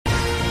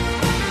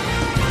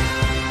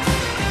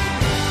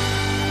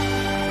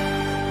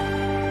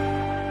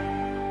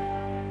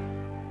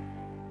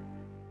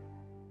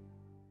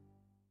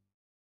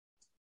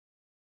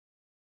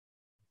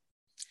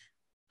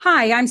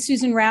Hi, I'm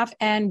Susan Raff,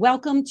 and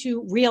welcome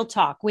to Real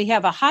Talk. We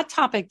have a hot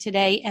topic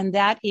today, and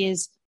that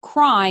is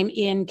crime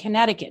in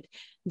Connecticut.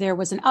 There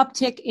was an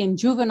uptick in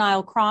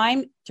juvenile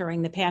crime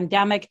during the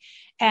pandemic,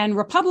 and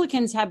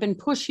Republicans have been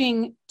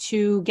pushing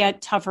to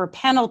get tougher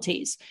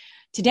penalties.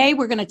 Today,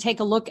 we're going to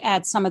take a look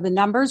at some of the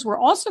numbers. We're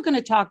also going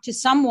to talk to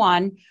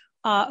someone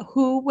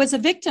who was a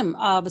victim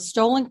of a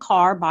stolen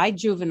car by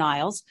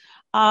juveniles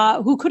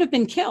who could have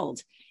been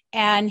killed.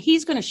 And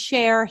he's going to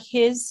share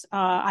his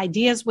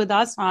ideas with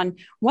us on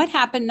what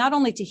happened, not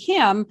only to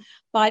him,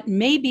 but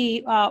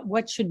maybe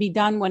what should be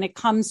done when it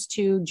comes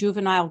to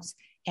juveniles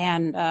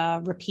and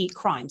repeat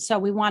crime. So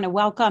we want to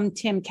welcome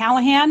Tim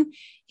Callahan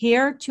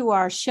here to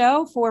our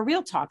show for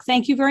Real Talk.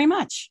 Thank you very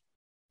much.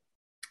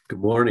 Good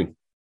morning.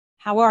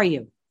 How are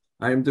you?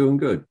 I am doing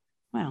good.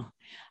 Well,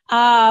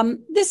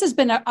 this has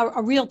been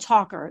a real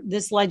talker,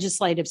 this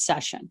legislative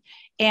session.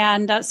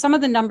 And some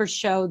of the numbers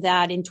show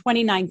that in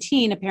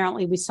 2019,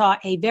 apparently, we saw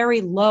a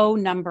very low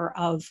number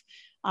of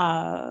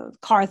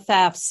car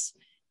thefts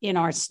in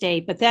our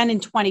state. But then in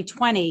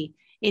 2020,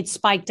 it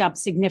spiked up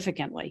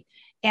significantly.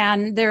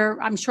 And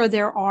I'm sure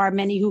there are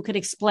many who could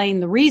explain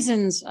the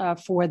reasons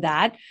for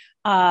that.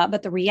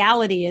 But the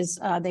reality is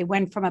they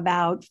went from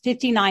about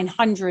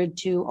 5,900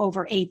 to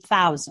over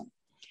 8,000.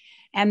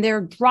 And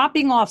they're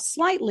dropping off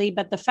slightly,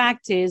 but the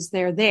fact is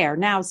they're there.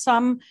 Now,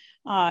 some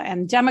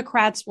and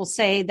Democrats will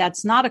say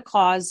that's not a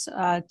cause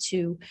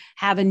to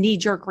have a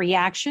knee-jerk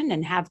reaction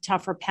and have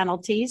tougher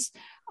penalties.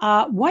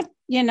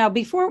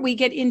 Before we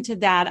get into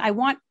that, I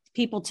want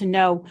people to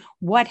know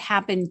what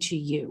happened to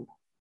you.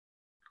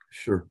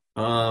 Sure.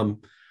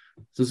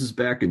 This is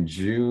back in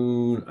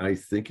June. I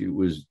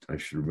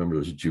should remember, it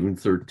was June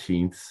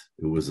 13th.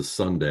 It was a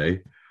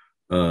Sunday.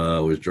 I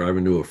was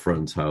driving to a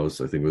friend's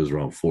house. I think it was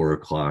around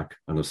 4:00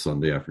 on a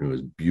Sunday afternoon. It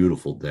was a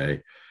beautiful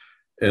day.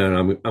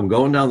 And I'm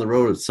going down the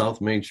road at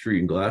South Main Street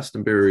in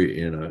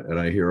Glastonbury, and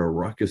I hear a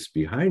ruckus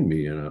behind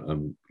me.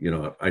 And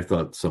I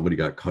thought somebody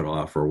got cut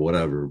off or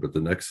whatever. But the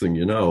next thing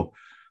you know,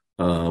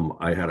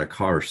 I had a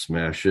car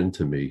smash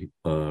into me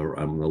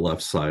on the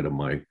left side of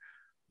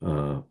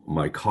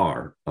my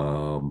car.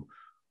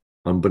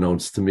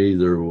 Unbeknownst to me,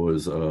 there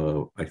was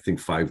I think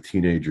 5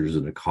 teenagers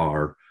in a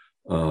car.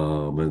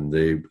 And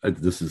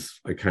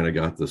I kind of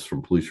got this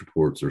from police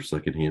reports or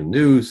secondhand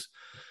news,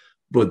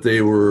 but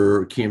they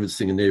were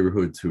canvassing a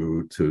neighborhood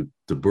to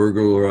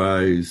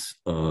burglarize.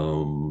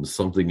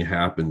 Something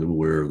happened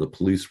where the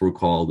police were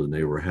called and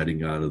they were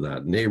heading out of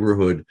that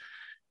neighborhood.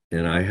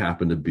 And I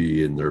happened to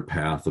be in their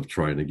path of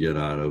trying to get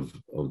out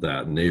of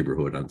that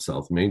neighborhood on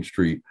South Main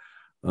Street.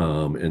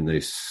 And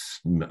they,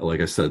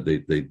 like I said,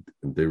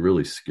 they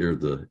really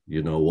scared the,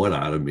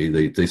 out of me.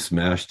 They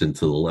smashed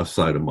into the left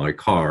side of my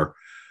car,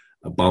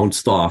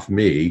 bounced off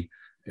me,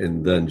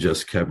 and then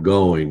just kept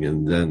going.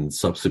 And then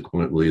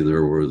subsequently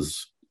there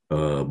was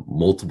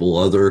multiple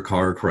other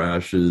car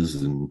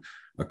crashes and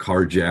a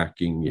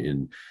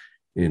carjacking,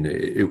 and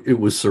it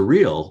was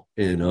surreal.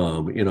 And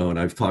and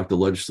I've talked to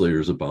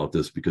legislators about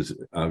this because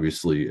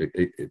obviously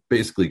it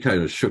basically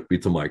kind of shook me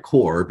to my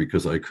core,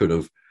 because I could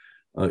have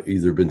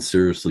either been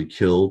seriously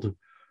killed,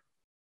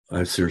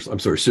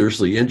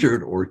 seriously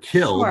injured, or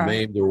killed, sure,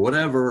 maimed, or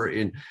whatever.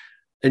 And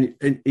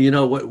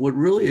what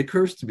really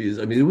occurs to me is,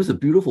 it was a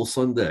beautiful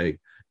Sunday,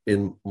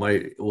 and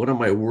one of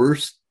my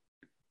worst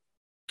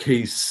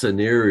case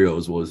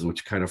scenarios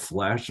which kind of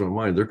flashed in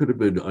my mind, there could have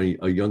been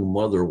a young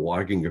mother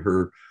walking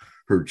her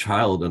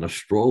child in a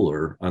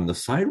stroller on the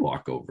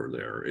sidewalk over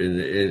there,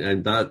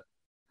 and not,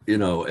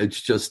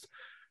 it's just,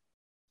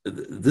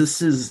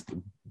 this is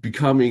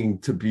becoming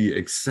to be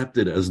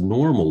accepted as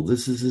normal.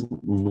 This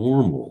isn't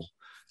normal.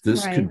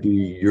 This Right. could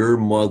be your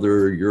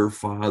mother, your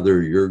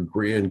father, your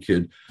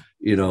grandkid.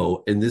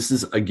 And this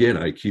is, again,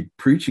 I keep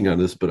preaching on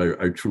this, but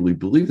I truly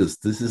believe this.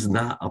 This is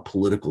not a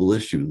political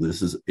issue.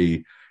 This is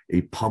a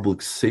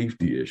public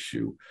safety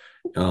issue.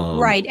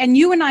 Right. And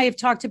you and I have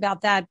talked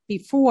about that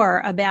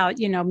before, about,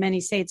 many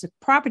say it's a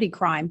property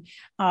crime,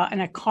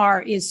 and a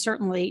car is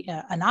certainly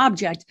an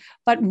object,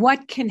 but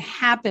what can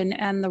happen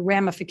and the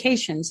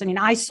ramifications.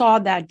 I saw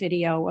that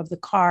video of the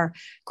car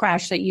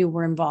crash that you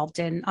were involved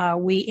in.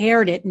 We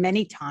aired it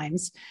many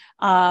times.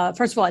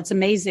 First of all, it's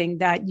amazing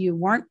that you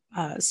weren't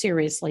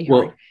seriously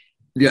hurt. Well,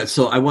 yeah.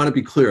 So I want to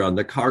be clear on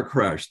the car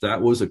crash.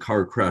 That was a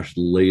car crash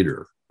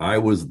later. I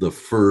was the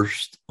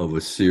first of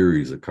a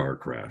series of car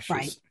crashes.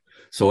 Right.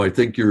 So I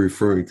think you're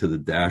referring to the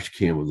dash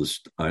cam of this.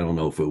 I don't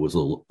know if it was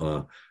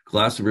a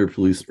Glastonbury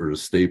police or the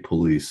state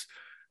police,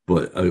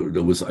 but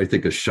there was, I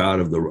think, a shot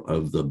of the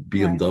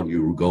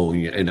BMW Right.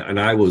 going, and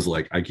I was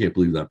like, I can't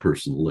believe that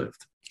person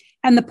lived.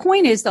 And the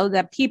point is, though,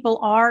 that people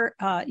are,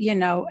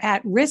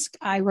 at risk.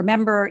 I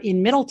remember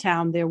in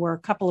Middletown, there were a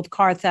couple of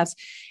car thefts,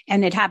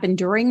 and it happened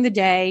during the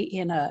day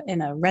in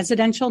a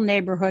residential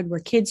neighborhood where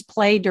kids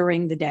play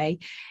during the day,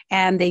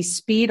 and they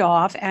speed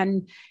off,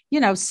 and,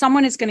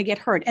 someone is going to get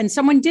hurt. And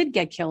someone did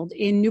get killed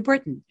in New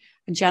Britain.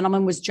 A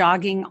gentleman was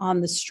jogging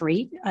on the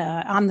street,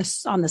 on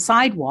the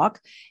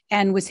sidewalk,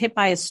 and was hit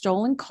by a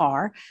stolen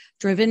car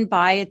driven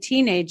by a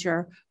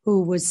teenager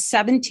who was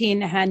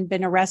 17 and had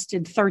been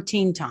arrested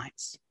 13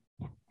 times.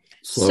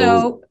 So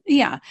So,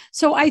 yeah.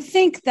 So I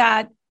think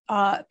that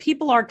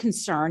people are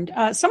concerned.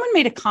 Someone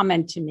made a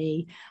comment to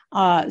me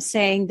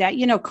saying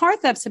that, car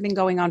thefts have been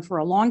going on for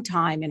a long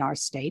time in our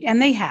state,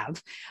 and they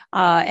have.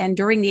 And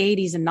during the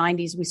 80s and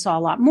 90s, we saw a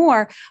lot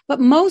more, but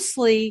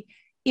mostly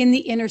in the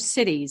inner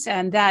cities.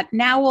 And that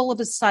now all of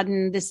a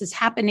sudden, this is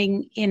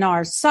happening in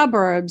our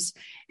suburbs,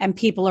 and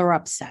people are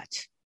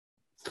upset.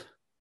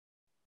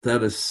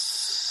 that is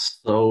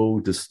so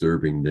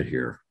disturbing to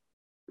hear.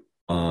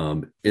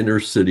 Inner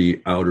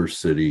city, outer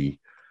city,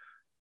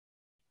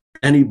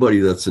 anybody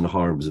that's in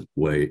harm's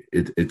way,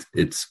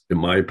 it's in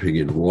my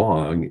opinion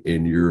wrong,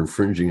 and you're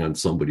infringing on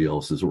somebody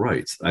else's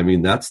rights. I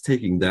mean, that's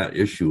taking that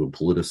issue and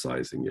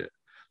politicizing it.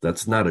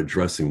 That's not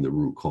addressing the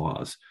root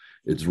cause.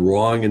 It's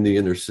wrong in the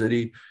inner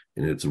city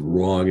and it's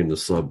wrong in the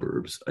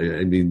suburbs.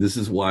 I mean, this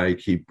is why I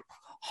keep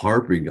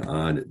harping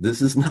on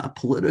this is not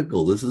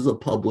political. This is a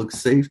public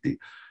safety.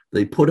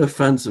 They put a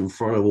fence in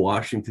front of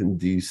Washington,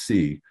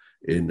 D.C.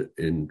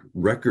 in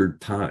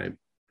record time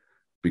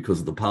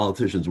because the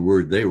politicians were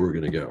worried they were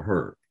going to get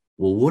hurt.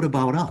 Well, what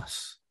about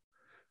us?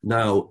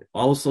 Now,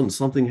 all of a sudden,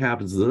 something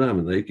happens to them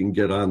and they can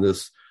get on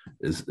this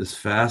as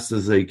fast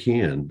as they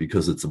can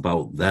because it's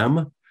about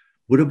them.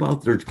 What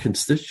about their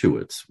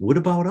constituents? What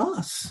about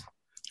us?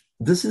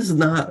 This is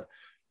not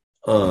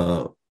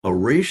a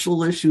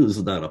racial issue. This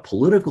is not a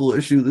political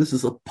issue. This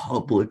is a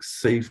public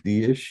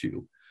safety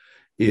issue.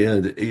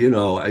 And,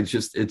 it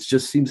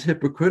just seems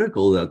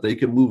hypocritical that they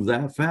can move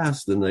that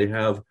fast and they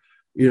have,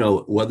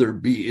 whether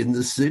it be in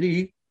the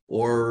city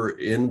or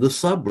in the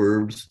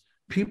suburbs,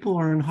 people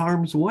are in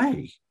harm's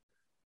way.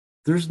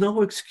 There's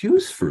no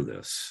excuse for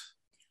this.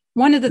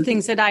 One of the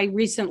things that I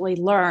recently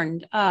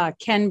learned,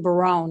 Ken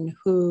Barone,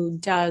 who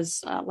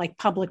does like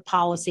public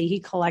policy, he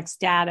collects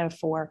data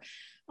for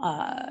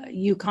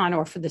Yukon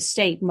or for the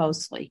state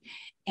mostly,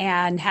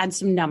 and had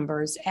some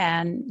numbers.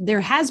 And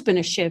there has been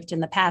a shift in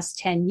the past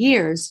 10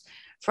 years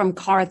from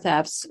car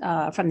thefts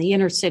from the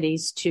inner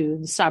cities to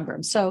the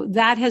suburbs. So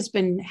that has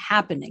been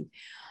happening.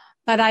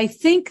 But I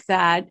think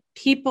that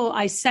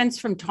I sense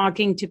from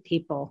talking to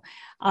people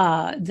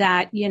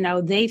that,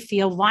 they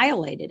feel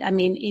violated. I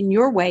mean, in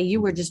your way,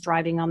 you were just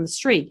driving on the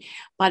street,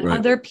 but Right.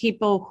 other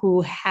people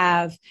who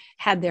have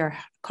had their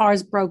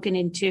cars broken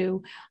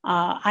into,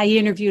 I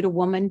interviewed a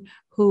woman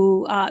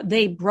who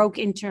they broke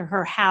into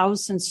her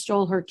house and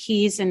stole her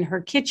keys in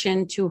her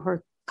kitchen to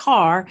her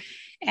car.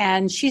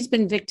 And she's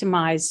been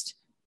victimized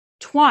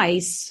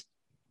twice.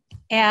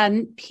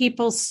 And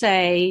people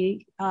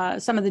say,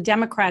 some of the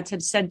Democrats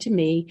have said to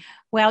me,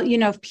 well,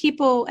 if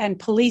people and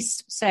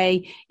police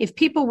say, if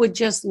people would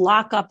just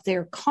lock up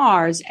their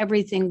cars,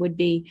 everything would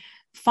be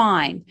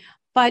fine.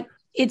 But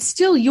it's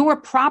still your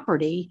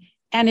property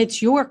and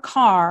it's your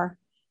car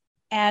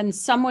and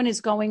someone is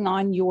going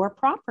on your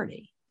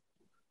property.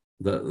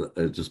 That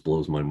it just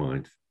blows my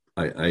mind.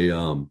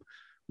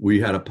 We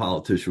had a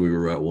politician, we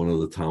were at one of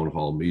the town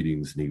hall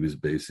meetings, and he was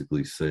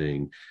basically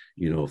saying,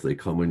 if they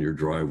come in your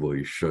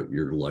driveway, shut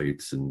your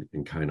lights and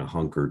kind of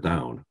hunker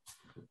down.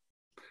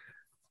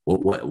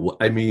 What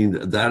I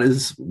mean, that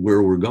is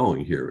where we're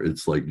going here.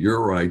 It's like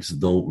your rights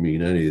don't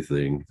mean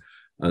anything.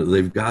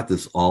 They've got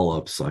this all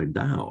upside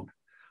down.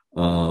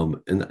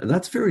 And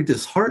that's very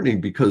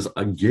disheartening because,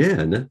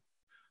 again,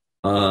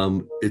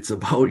 it's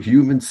about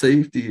human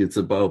safety. It's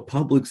about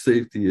public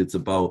safety. It's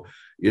about,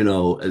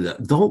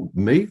 don't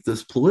make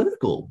this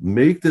political.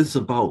 Make this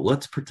about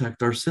let's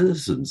protect our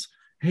citizens.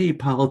 Hey,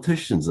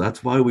 politicians,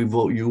 that's why we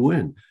vote you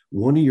in.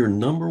 One of your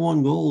number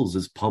one goals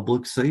is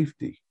public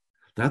safety.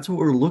 That's what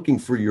we're looking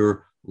for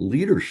your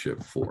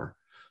leadership for.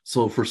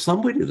 So for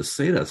somebody to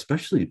say that,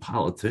 especially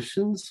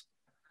politicians,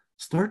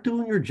 start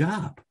doing your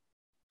job.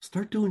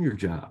 Start doing your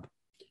job.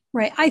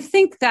 Right. I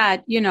think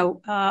that,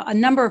 a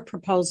number of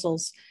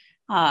proposals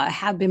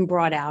have been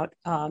brought out.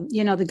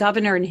 The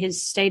governor in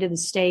his State of the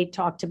State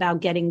talked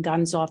about getting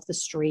guns off the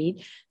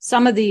street.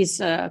 Some of these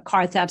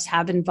car thefts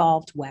have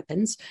involved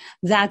weapons.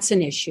 That's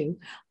an issue.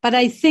 But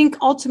I think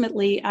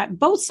ultimately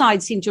both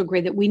sides seem to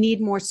agree that we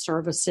need more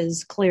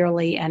services,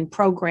 clearly, and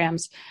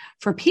programs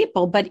for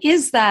people. But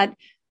is that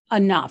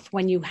enough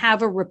when you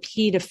have a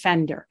repeat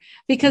offender?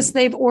 Because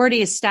they've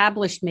already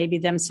established maybe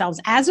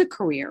themselves as a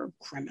career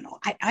criminal.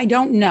 I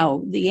don't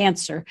know the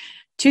answer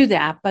to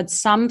that, but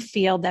some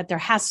feel that there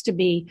has to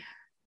be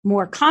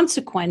more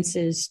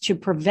consequences to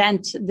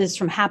prevent this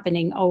from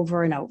happening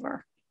over and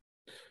over.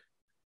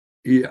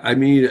 Yeah, I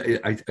mean,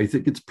 I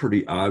think it's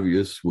pretty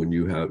obvious when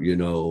you have,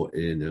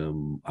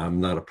 I'm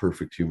not a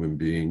perfect human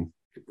being,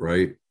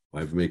 right?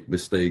 I make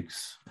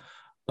mistakes.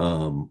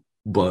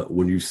 But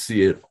when you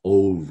see it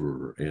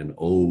over and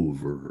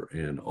over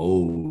and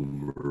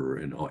over,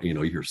 and,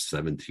 you hear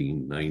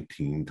 17,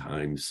 19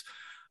 times,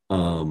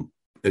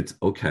 it's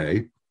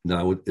okay.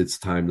 Now it's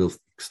time to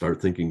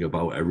start thinking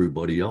about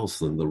everybody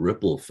else and the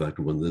ripple effect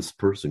when this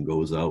person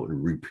goes out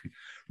and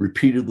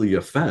repeatedly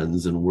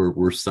offends, and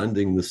we're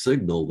sending the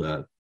signal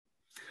that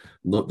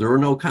there are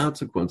no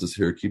consequences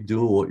here. Keep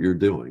doing what you're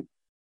doing.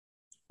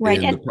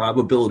 Right. And the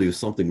probability of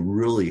something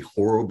really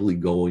horribly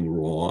going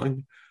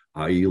wrong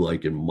i.e.,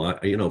 like in my,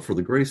 for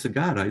the grace of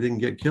God, I didn't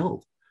get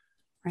killed.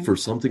 Right. For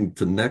something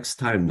to next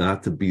time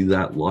not to be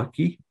that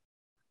lucky,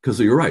 because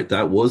you're right,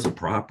 that was a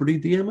property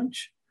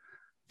damage,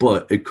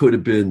 but it could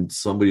have been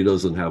somebody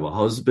doesn't have a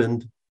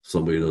husband,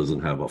 somebody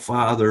doesn't have a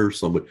father,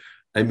 somebody.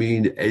 I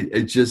mean,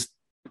 it just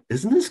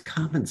isn't this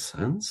common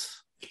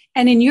sense?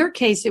 And in your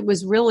case, it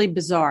was really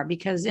bizarre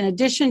because in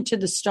addition to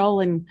the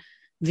stolen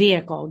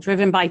vehicle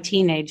driven by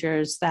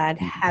teenagers that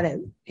had a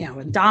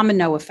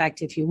domino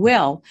effect, if you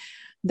will,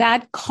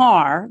 that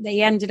car,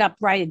 they ended up,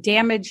 right, it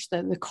damaged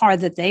the car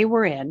that they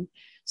were in.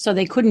 So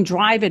they couldn't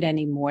drive it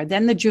anymore.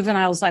 Then the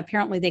juveniles,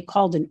 apparently they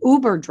called an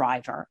Uber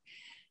driver.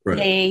 Right.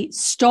 They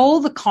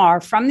stole the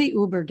car from the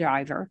Uber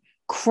driver,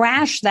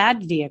 crashed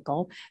that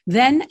vehicle,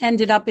 then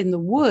ended up in the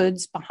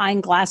woods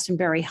behind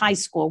Glastonbury High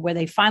School, where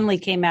they finally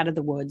came out of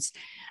the woods.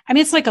 I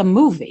mean, it's like a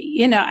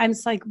movie, and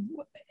it's like,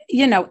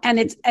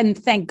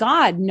 and thank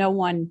God no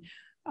one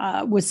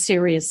was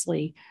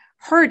seriously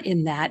hurt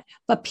in that,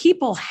 but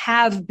people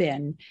have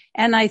been.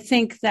 And I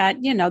think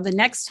that, the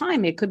next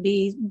time it could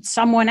be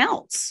someone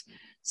else.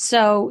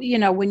 So,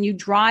 when you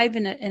drive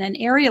in an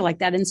area like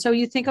that, and so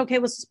you think, okay,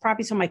 well, this is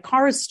probably so my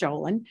car is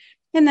stolen.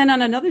 And then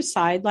on another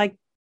side, like,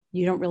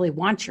 you don't really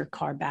want your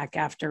car back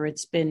after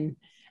it's been.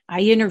 I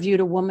interviewed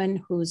a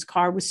woman whose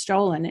car was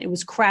stolen. It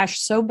was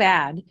crashed so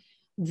bad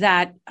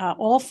that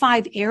all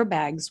 5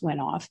 airbags went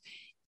off,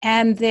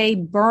 and they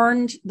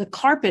burned the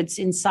carpets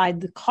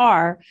inside the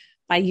car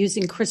by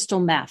using crystal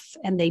meth,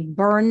 and they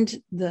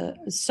burned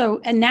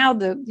and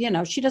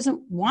now she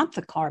doesn't want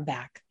the car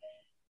back,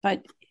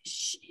 but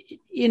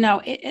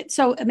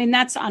so, I mean,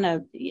 that's on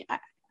I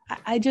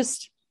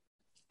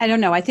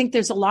don't know. I think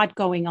there's a lot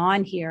going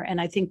on here,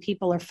 and I think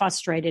people are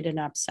frustrated and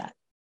upset.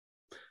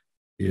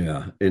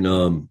 Yeah.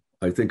 And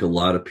I think a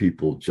lot of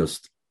people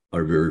just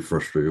are very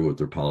frustrated with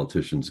their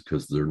politicians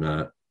because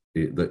there's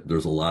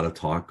a lot of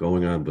talk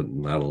going on, but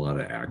not a lot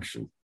of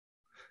action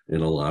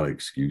and a lot of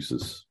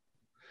excuses.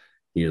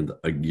 And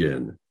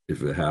again,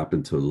 if it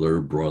happened to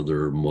their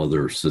brother,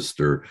 mother,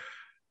 sister,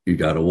 you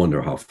got to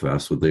wonder how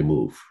fast would they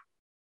move.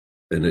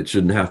 And it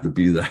shouldn't have to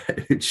be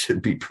that. It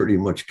should be pretty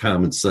much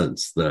common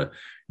sense that,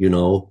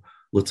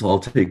 let's all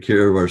take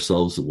care of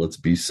ourselves and let's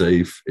be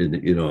safe. And,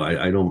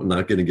 I'm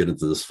not going to get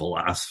into this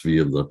philosophy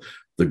of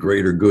the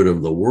greater good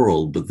of the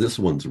world, but this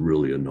one's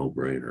really a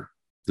no-brainer.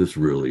 This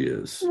really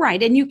is.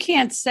 Right. And you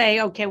can't say,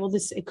 okay, well,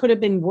 it could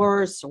have been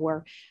worse,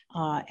 or,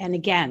 and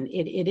again,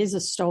 it is a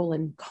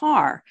stolen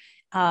car.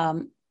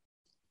 And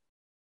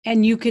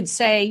you could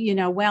say,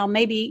 well,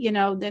 maybe,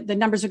 the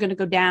numbers are going to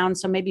go down,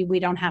 so maybe we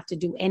don't have to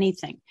do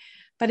anything.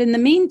 But in the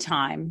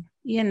meantime,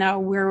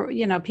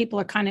 people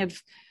are kind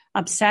of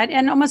upset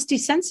and almost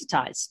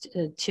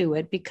desensitized to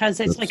it, because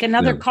it's like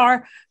another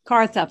car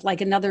theft,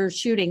 like another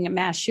shooting,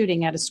 mass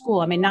shooting at a school.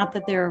 I mean, not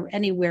that they're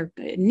anywhere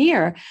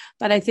near,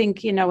 but I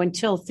think,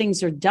 until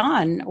things are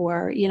done,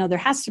 or, there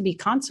has to be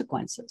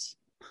consequences.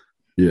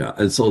 Yeah.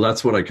 And so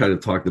that's what I kind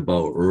of talked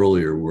about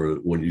earlier, where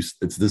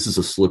this is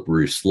a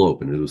slippery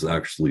slope. And it was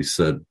actually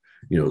said,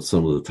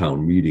 some of the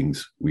town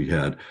meetings we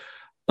had,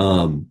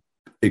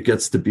 it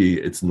gets to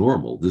be, it's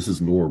normal. This is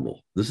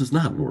normal. This is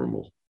not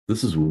normal.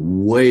 This is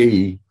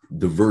way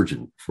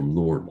divergent from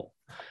normal.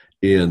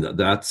 And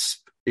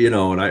that's, and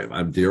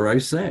I dare I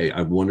say,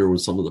 I wonder when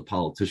some of the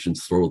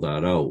politicians throw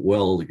that out.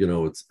 Well,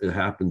 it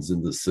happens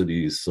in the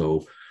cities,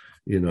 so,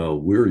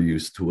 we're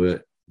used to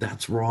it.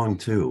 That's wrong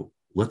too.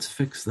 Let's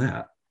fix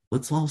that.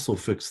 Let's also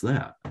fix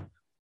that.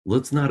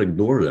 Let's not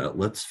ignore that.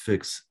 Let's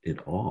fix it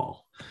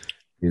all.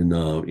 And,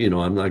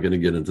 I'm not going to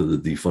get into the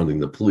defunding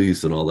the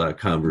police and all that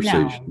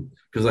conversation,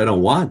 because I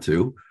don't want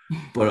to,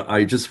 but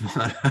I just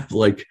want,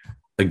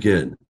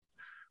 again,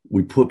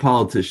 we put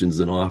politicians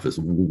in office.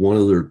 One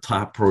of their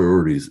top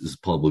priorities is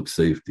public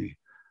safety.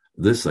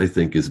 This, I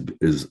think, is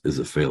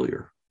a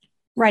failure.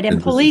 Right.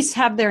 And police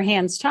have their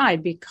hands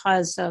tied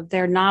because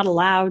they're not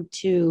allowed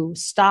to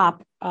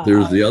stop.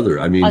 There's the other.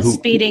 I mean,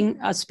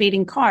 a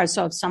speeding car.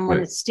 So if someone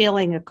is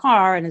stealing a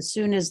car, and as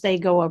soon as they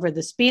go over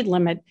the speed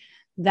limit,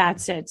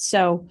 that's it.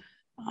 So,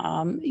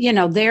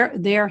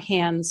 their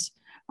hands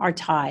are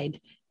tied.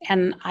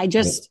 And I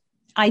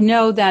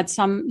know that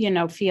some,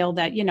 feel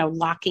that,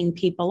 locking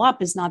people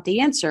up is not the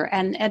answer.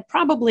 And it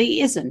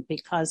probably isn't,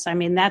 because, I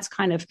mean, that's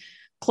kind of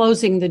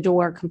closing the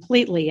door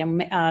completely.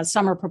 And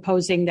some are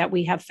proposing that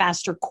we have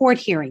faster court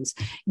hearings,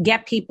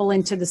 get people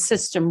into the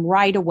system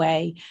right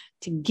away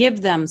to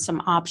give them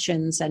some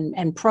options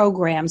and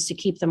programs to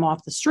keep them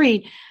off the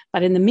street.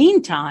 But in the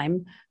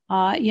meantime,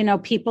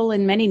 people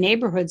in many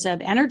neighborhoods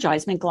have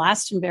energized. I mean,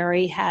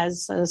 Glastonbury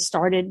has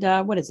started,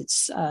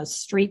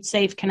 Street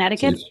Safe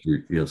Connecticut?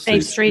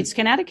 Safe Streets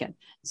Connecticut.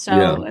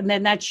 So, and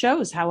then that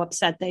shows how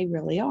upset they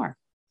really are.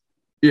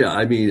 Yeah,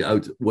 I mean,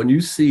 when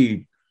you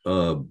see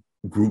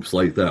groups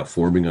like that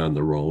forming on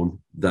their own,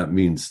 that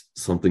means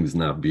something's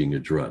not being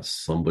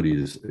addressed. Somebody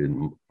is,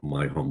 in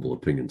my humble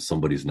opinion,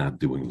 somebody's not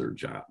doing their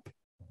job.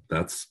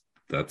 That's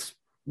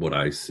what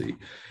I see.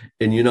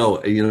 And,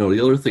 the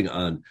other thing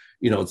on,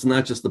 it's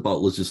not just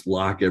about, let's just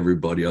lock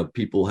everybody up.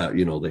 People have,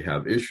 they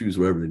have issues,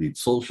 whatever, they need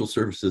social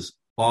services.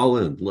 all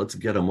in. Let's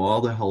get them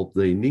all the help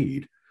they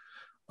need.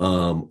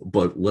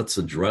 But let's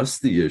address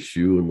the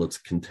issue and let's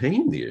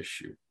contain the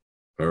issue.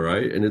 All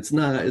right. And it's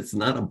not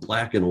a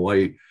black and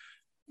white,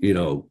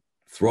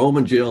 throw them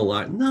in jail a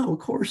lot. No, of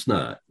course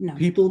not. No.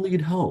 People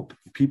need help.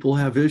 People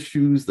have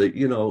issues that,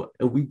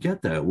 and we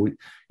get that.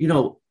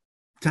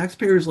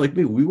 Taxpayers like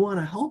me, we want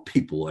to help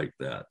people like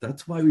that.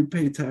 That's why we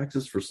pay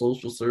taxes for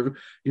social service,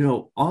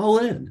 all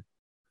in.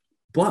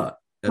 But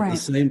at the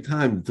same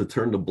time, to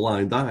turn the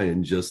blind eye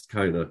and just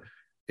kind of,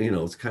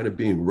 it's kind of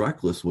being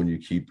reckless when you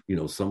keep,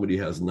 somebody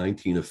has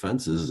 19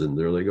 offenses and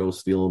there they go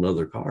steal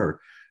another car.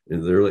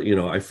 And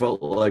they're, I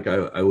felt like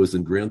I was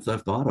in Grand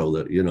Theft Auto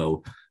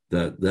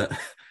that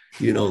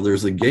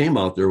there's a game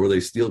out there where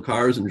they steal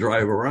cars and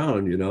drive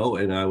around,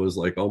 and I was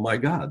like, oh my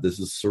God, this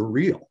is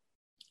surreal.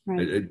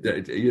 Right.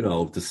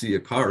 To see a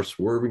car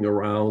swerving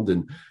around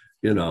and,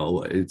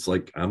 it's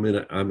like I'm in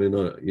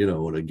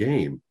a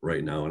game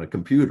right now on a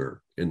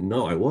computer. And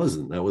no, I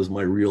wasn't. That was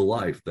my real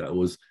life. That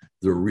was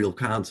the real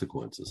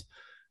consequences.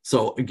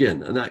 So again,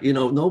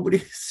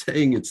 nobody's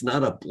saying it's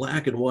not a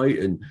black and white,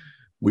 and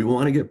we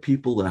want to get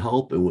people to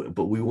help,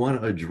 but we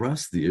want to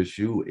address the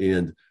issue,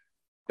 and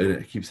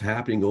it keeps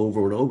happening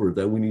over and over.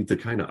 That we need to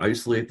kind of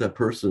isolate that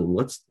person and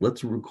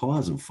let's root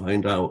cause and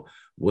find out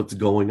what's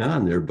going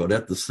on there. But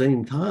at the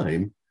same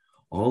time,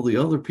 all the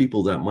other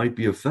people that might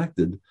be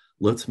affected,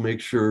 let's make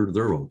sure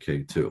they're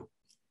okay too.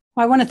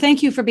 Well, I want to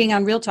thank you for being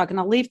on Real Talk, and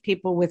I'll leave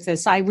people with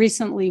this. I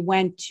recently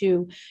went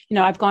to,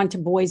 I've gone to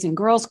Boys and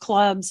Girls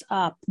Clubs.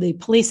 The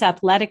Police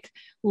Athletic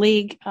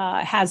League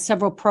has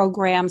several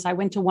programs. I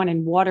went to one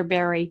in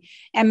Waterbury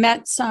and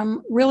met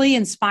some really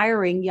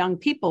inspiring young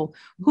people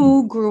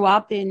who grew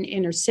up in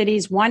inner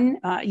cities. One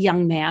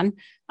young man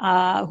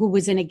who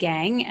was in a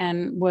gang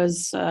and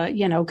was,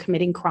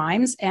 committing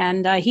crimes,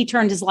 and he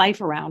turned his life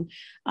around.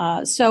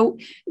 So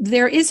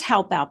there is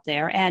help out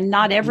there, and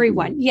not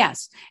everyone.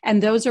 Yes.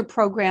 And those are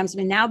programs. I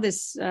mean, now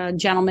this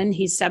gentleman,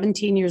 he's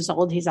 17 years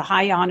old. He's a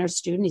high honor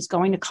student. He's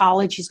going to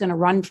college. He's going to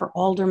run for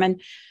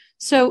alderman.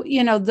 So,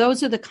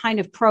 those are the kind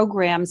of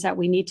programs that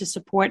we need to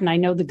support. And I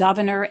know the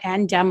governor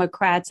and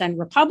Democrats and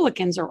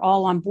Republicans are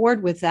all on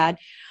board with that.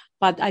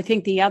 But I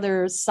think the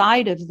other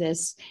side of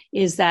this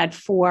is that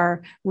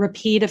for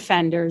repeat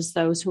offenders,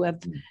 those who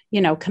have,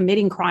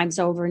 committing crimes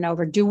over and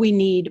over, do we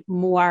need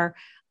more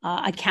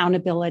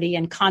accountability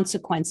and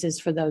consequences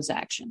for those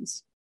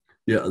actions?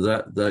 Yeah,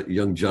 that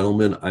young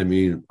gentleman, I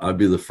mean, I'd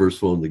be the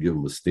first one to give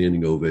him a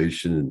standing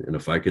ovation. And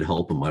if I could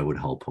help him, I would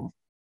help him.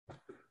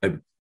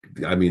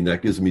 I mean,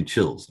 that gives me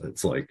chills.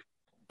 It's like,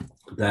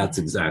 that's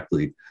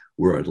exactly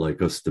where I'd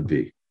like us to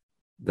be.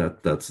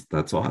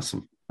 That's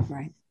awesome.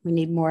 Right. We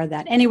need more of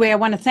that. Anyway, I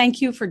want to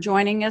thank you for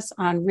joining us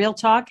on Real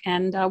Talk,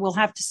 and we'll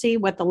have to see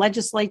what the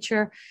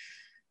legislature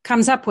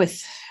comes up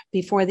with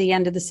before the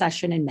end of the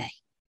session in May.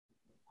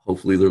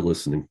 Hopefully they're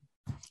listening.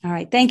 All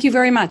right. Thank you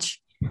very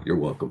much. You're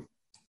welcome.